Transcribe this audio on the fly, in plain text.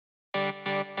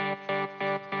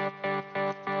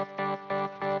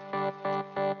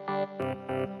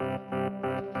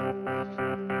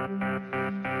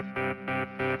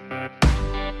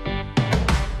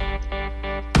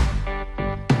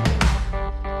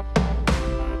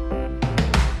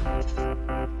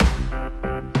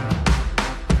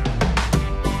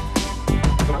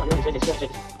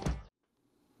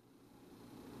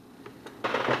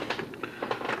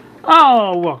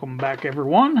Oh, welcome back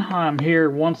everyone. I'm here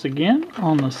once again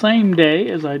on the same day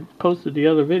as I posted the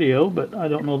other video, but I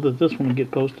don't know that this one will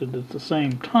get posted at the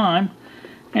same time.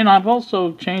 And I've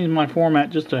also changed my format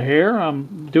just a hair.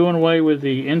 I'm doing away with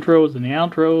the intros and the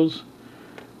outros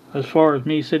as far as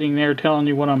me sitting there telling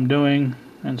you what I'm doing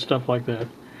and stuff like that.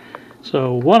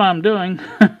 So what I'm doing,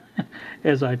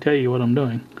 as I tell you what I'm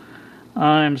doing,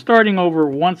 I'm starting over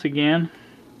once again.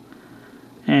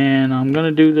 And I'm going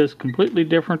to do this completely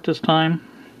different this time.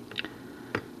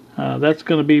 That's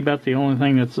going to be about the only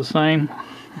thing that's the same.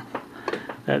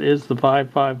 That is the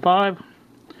 555.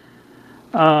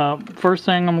 First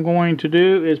thing I'm going to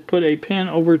do is put a pin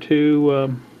over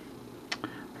to,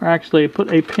 or actually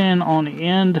put a pin on the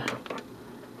end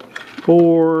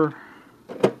for,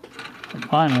 I'll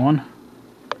find one.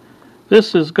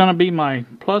 This is going to be my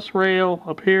plus rail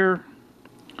up here.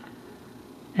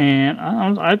 And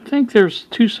I think there's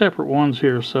two separate ones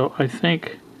here, so I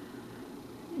think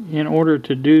in order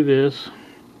to do this,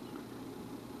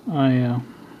 I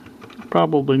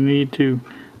probably need to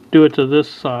do it to this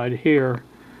side here.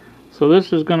 So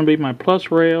this is going to be my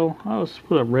plus rail. Let's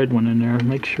put a red one in there and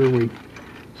make sure we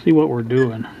see what we're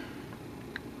doing.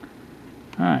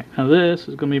 Alright, now this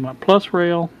is going to be my plus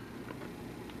rail.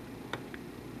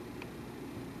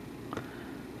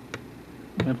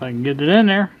 If I can get it in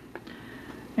there.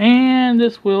 And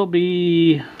this will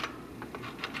be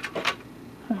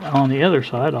on the other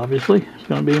side, obviously. It's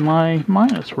going to be my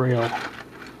minus rail.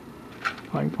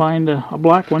 If I can find a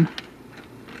black one.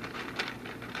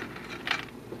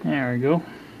 There we go.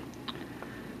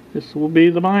 This will be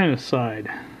the minus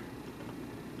side.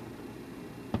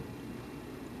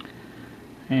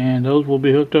 And those will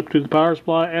be hooked up to the power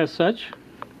supply as such.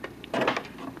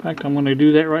 In fact, I'm going to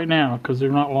do that right now because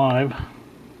they're not live.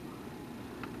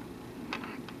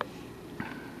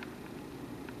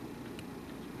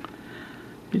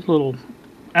 These little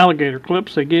alligator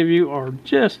clips they give you are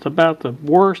just about the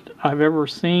worst I've ever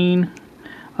seen.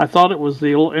 I thought it was the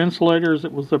little insulators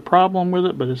that was the problem with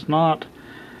it, but it's not.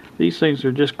 These things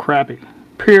are just crappy.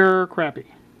 Pure crappy.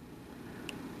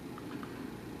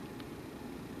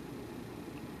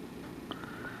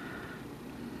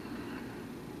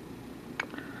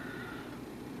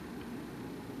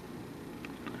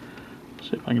 Let's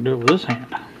see if I can do it with this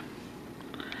hand.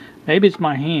 Maybe it's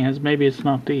my hands, maybe it's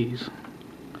not these.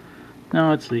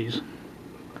 No, it's these.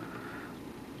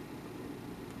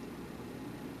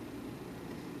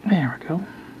 There we go.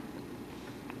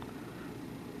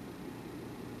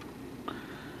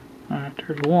 Alright,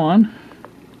 there's one.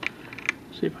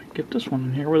 See if I can get this one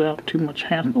in here without too much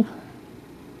hassle.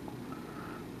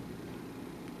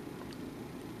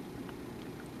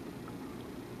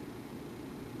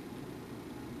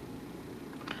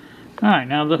 Alright,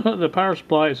 now the power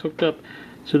supply is hooked up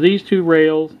to these two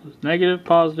rails, negative,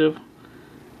 positive.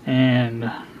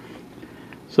 And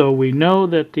so we know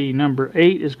that the number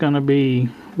 8 is going to be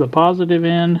the positive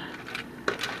end.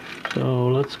 So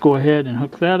let's go ahead and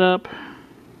hook that up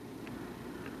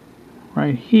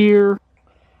right here.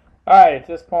 Alright, at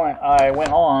this point I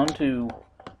went on to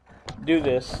do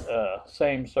this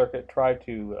same circuit, try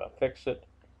to fix it,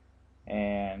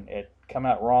 and it come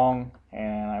out wrong.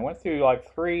 And I went through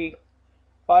like 3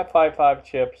 555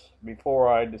 chips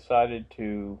before I decided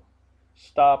to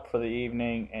stop for the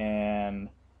evening and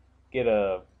get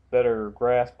a better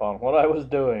grasp on what I was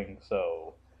doing.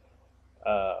 So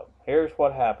here's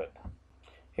what happened.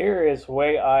 Here is the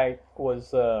way I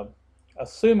was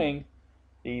assuming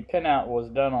the pinout was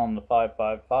done on the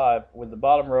 555, with the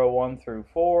bottom row 1 through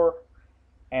 4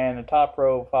 and the top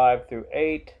row 5 through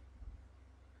 8,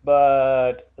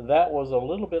 but that was a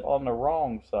little bit on the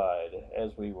wrong side,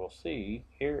 as we will see.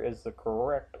 Here is the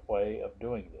correct way of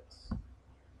doing this.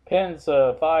 Pins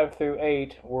 5 through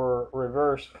 8 were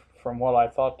reversed from what I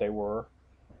thought they were.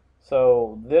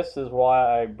 So this is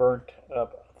why I burnt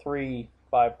up 3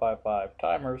 555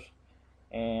 timers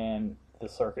and the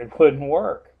circuit wouldn't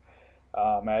work.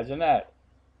 Imagine that.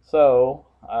 So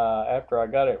after I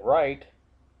got it right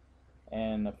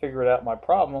and figured out my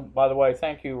problem, by the way,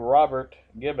 thank you Robert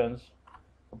Gibbons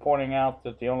for pointing out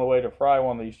that the only way to fry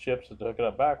one of these chips is to hook it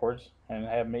up backwards and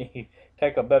have me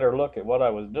take a better look at what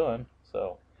I was doing.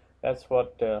 So that's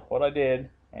what I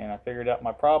did, and I figured out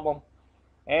my problem.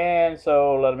 And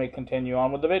so let me continue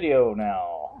on with the video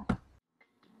now.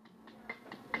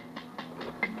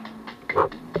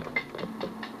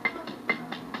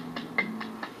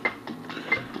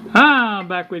 I'm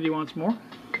back with you once more.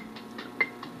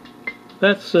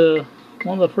 That's one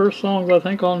of the first songs I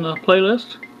think on the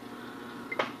playlist.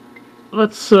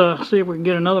 Let's see if we can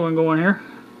get another one going here.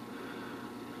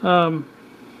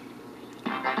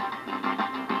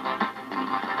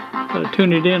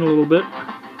 tune it in a little bit.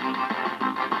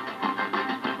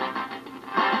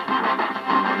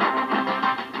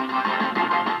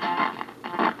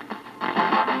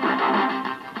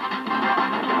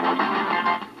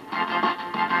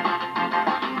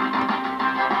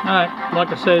 Alright, like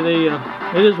I say,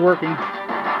 it is working.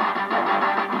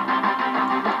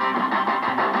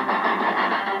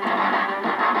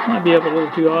 Might be up a little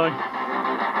too high.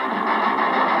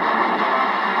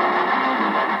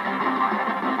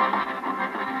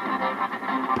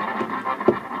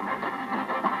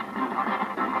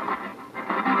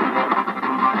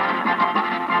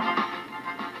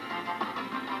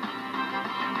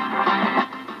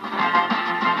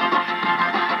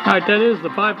 Alright, that is the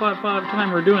 555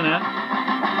 time we're doing that.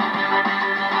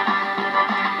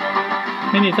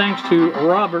 Many thanks to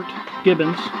Robert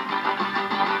Gibbons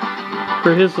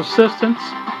for his assistance.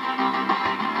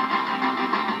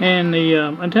 And the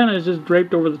antenna is just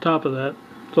draped over the top of that.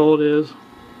 That's all it is.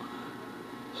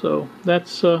 So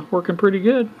that's working pretty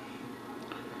good.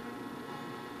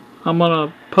 I'm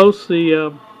gonna post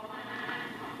the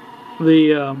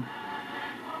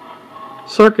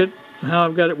circuit, how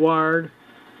I've got it wired.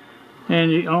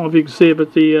 And I don't know if you can see it,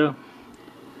 but the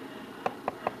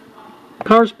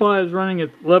power supply is running at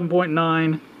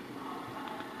 11.9.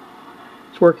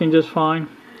 It's working just fine.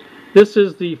 This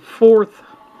is the fourth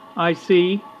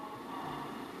IC.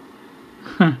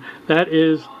 That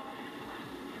is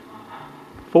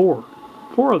four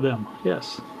of them,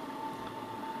 yes.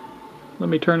 Let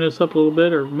me turn this up a little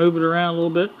bit or move it around a little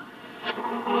bit.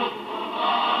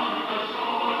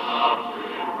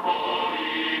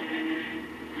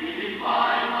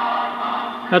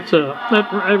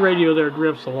 That radio there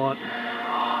drifts a lot.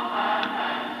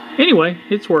 Anyway,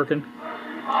 it's working.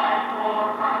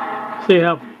 See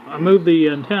how I move the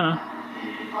antenna.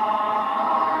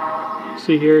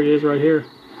 See, here it is right here.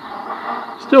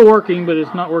 Still working, but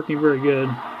it's not working very good.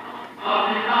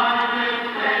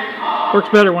 Works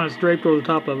better when it's draped over the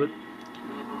top of it.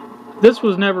 This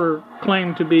was never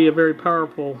claimed to be a very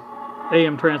powerful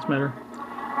AM transmitter.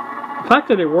 The fact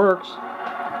that it works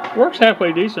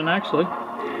halfway decent actually.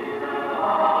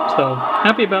 So,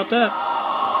 happy about that.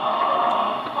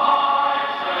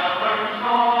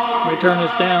 Let me turn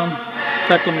this down. In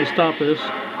fact, let me stop this.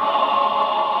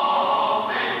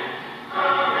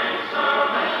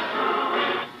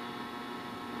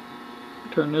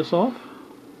 Turn this off.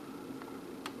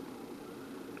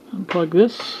 Unplug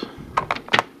this.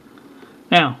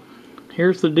 Now,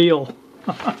 here's the deal.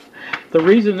 The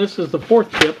reason this is the fourth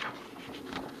chip,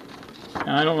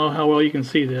 and I don't know how well you can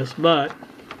see this, but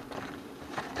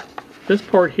this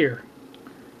part here,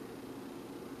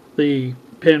 the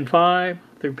pin 5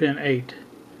 through pin 8,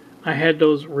 I had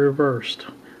those reversed.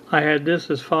 I had this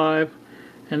as 5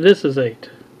 and this is 8.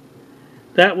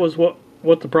 That was what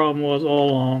the problem was all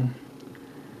along.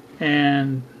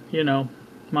 And, you know,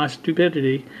 my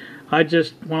stupidity,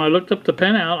 when I looked up the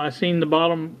pinout, I seen the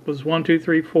bottom was 1, 2,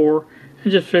 3, 4,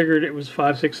 and just figured it was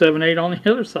 5, 6, 7, 8 on the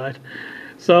other side.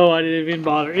 So I didn't even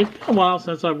bother. It's been a while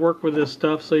since I've worked with this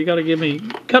stuff, so you got to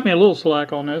cut me a little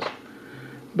slack on this.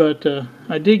 But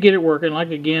I did get it working.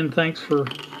 Like again, thanks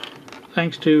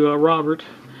to Robert.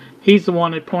 He's the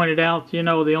one that pointed out, you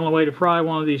know, the only way to fry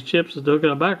one of these chips is to hook it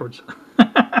up backwards.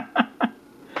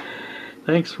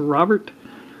 Thanks, Robert.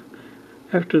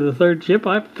 After the third chip,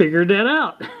 I figured that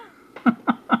out.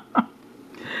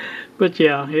 But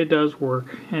yeah, it does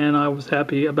work, and I was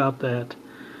happy about that.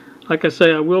 Like I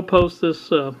say, I will post this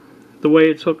the way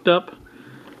it's hooked up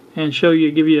and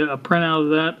give you a printout of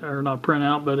that, or not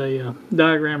printout, but a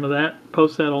diagram of that.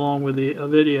 Post that along with the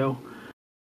video.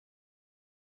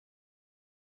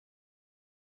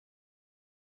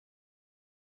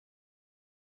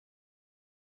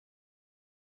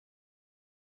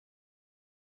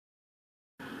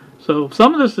 So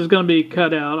some of this is going to be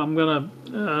cut out. I'm going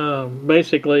to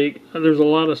basically, there's a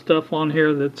lot of stuff on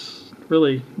here that's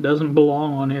really doesn't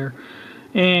belong on here.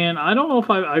 And I don't know if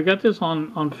I got this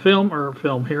on film,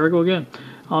 here I go again,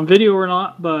 on video or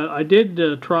not, but I did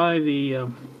try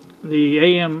the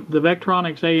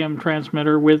Vectronics AM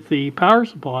transmitter with the power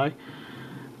supply.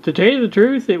 To tell you the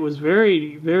truth, it was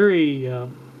very, very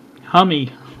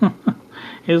hummy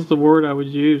is the word I would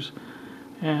use.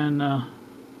 And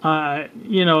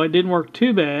you know, it didn't work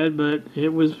too bad, but it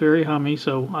was very hummy,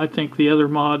 so I think the other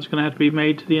mod's going to have to be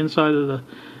made to the inside of the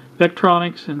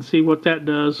Vectronics and see what that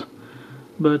does.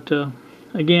 But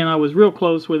again, I was real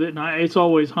close with it, and it's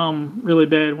always hum really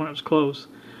bad when it's close,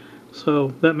 so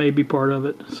that may be part of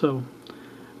it. So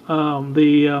I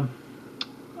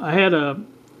had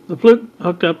the flute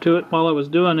hooked up to it while I was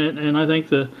doing it, and I think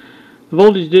the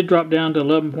voltage did drop down to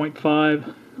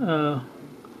 11.5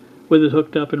 with it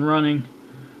hooked up and running.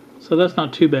 So that's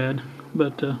not too bad.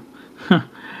 But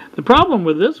the problem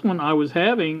with this one I was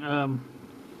having,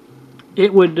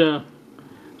 it would,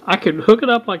 I could hook it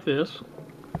up like this,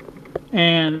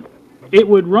 and it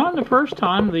would run the first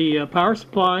time. The power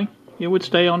supply, it would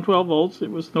stay on 12 volts. It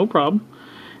was no problem.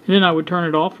 And then I would turn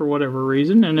it off for whatever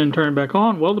reason and then turn it back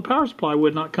on. Well, the power supply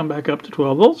would not come back up to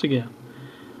 12 volts again.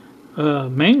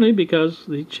 Mainly because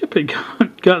the chip had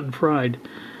gotten fried.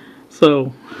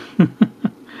 So,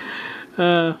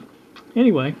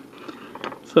 anyway,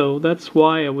 so that's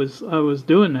why I was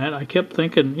doing that. I kept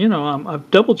thinking, you know,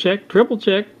 I've double checked, triple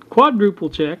checked, quadruple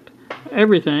checked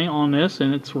everything on this,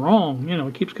 and it's wrong. You know,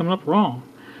 it keeps coming up wrong.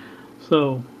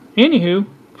 So, anywho,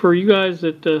 for you guys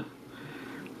that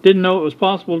didn't know it was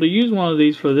possible to use one of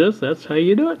these for this, that's how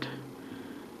you do it.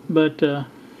 But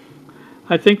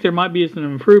I think there might be some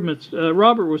improvements.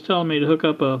 Robert was telling me to hook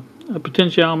up a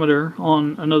potentiometer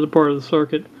on another part of the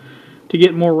circuit to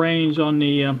get more range on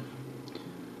the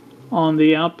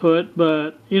output.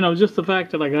 But you know, just the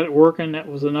fact that I got it working, that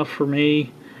was enough for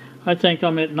me. I think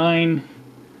I'm at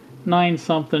 9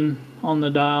 something on the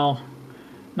dial,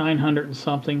 900 and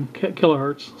something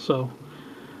kilohertz. So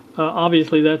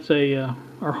obviously that's a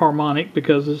harmonic,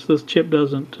 because this chip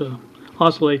doesn't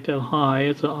oscillate that high.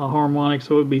 It's a harmonic,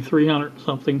 so it would be 300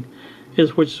 something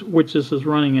is which this is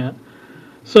running at.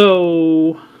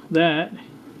 So that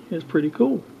is pretty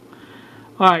cool.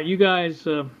 Alright, you guys,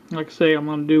 like I say, I'm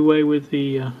going to do away with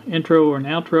the intro and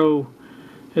outro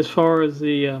as far as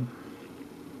the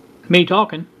me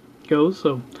talking goes.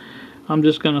 So I'm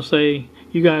just going to say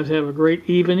you guys have a great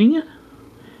evening.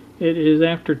 It is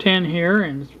after 10 here,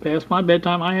 and it's past my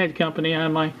bedtime. I had company. I had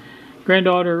my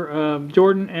granddaughter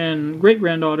Jordan and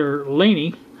great-granddaughter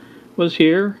Lainey was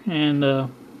here,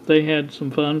 and they had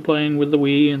some fun playing with the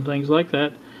Wii and things like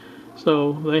that.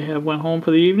 So they have went home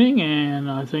for the evening,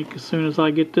 and I think as soon as I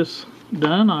get this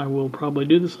done, I will probably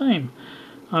do the same.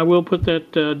 I will put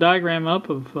that diagram up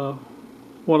of how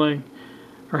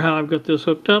I've got this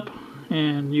hooked up,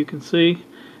 and you can see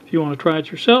if you want to try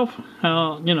it yourself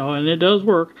how, you know, and it does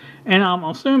work. And I'm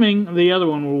assuming the other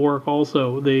one will work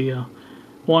also, the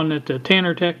one that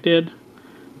Tanner Tech did.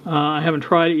 I haven't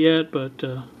tried it yet, but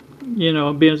you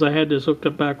know, being as I had this hooked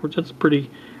up backwards, that's a pretty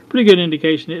good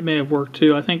indication it may have worked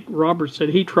too. I think Robert said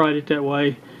he tried it that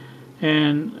way,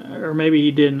 or maybe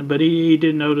he didn't, but he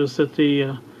did notice that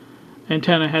the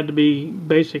antenna had to be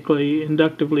basically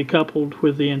inductively coupled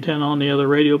with the antenna on the other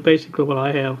radio, basically what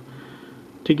I have,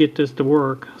 to get this to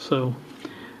work. So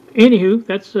anywho,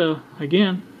 that's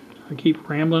again, I keep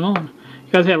rambling on.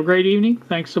 You guys have a great evening.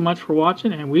 Thanks so much for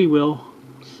watching, and we will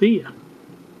see you.